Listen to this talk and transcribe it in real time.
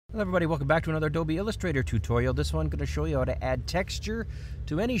Hello everybody, welcome back to another Adobe Illustrator tutorial. This one I'm going to show you how to add texture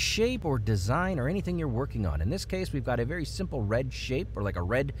to any shape or design or anything you're working on. In this case, we've got a very simple red shape, or like a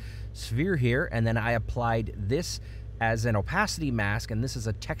red sphere here, and then I applied this as an opacity mask, and this is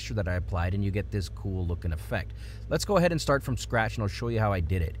a texture that I applied, and you get this cool looking effect. Let's go ahead and start from scratch, and I'll show you how I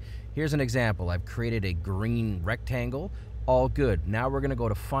did it. Here's an example. I've created a green rectangle. All good. Now we're going to go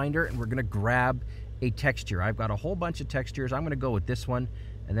to Finder, and we're going to grab a texture. I've got a whole bunch of textures. I'm going to go with this one,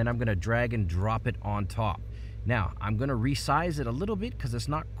 and then I'm going to drag and drop it on top. Now, I'm going to resize it a little bit because it's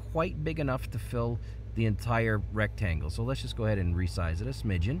not quite big enough to fill the entire rectangle. So let's just go ahead and resize it a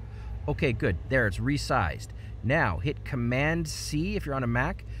smidgen. Okay, good. There, it's resized. Now, hit Command-C if you're on a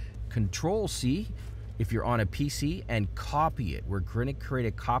Mac, Control-C if you're on a PC, and copy it. We're going to create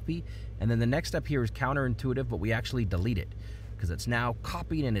a copy, and then the next step here is counterintuitive, but we actually delete it because it's now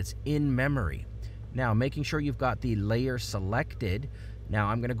copied and it's in memory. Now, making sure you've got the layer selected. Now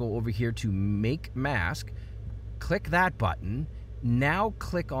I'm going to go over here to Make Mask, click that button, now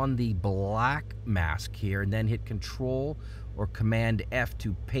click on the black mask here, and then hit Control or Command F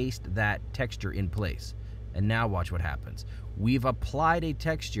to paste that texture in place. And now watch what happens. We've applied a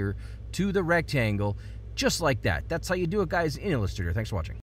texture to the rectangle just like that. That's how you do it, guys, in Illustrator. Thanks for watching.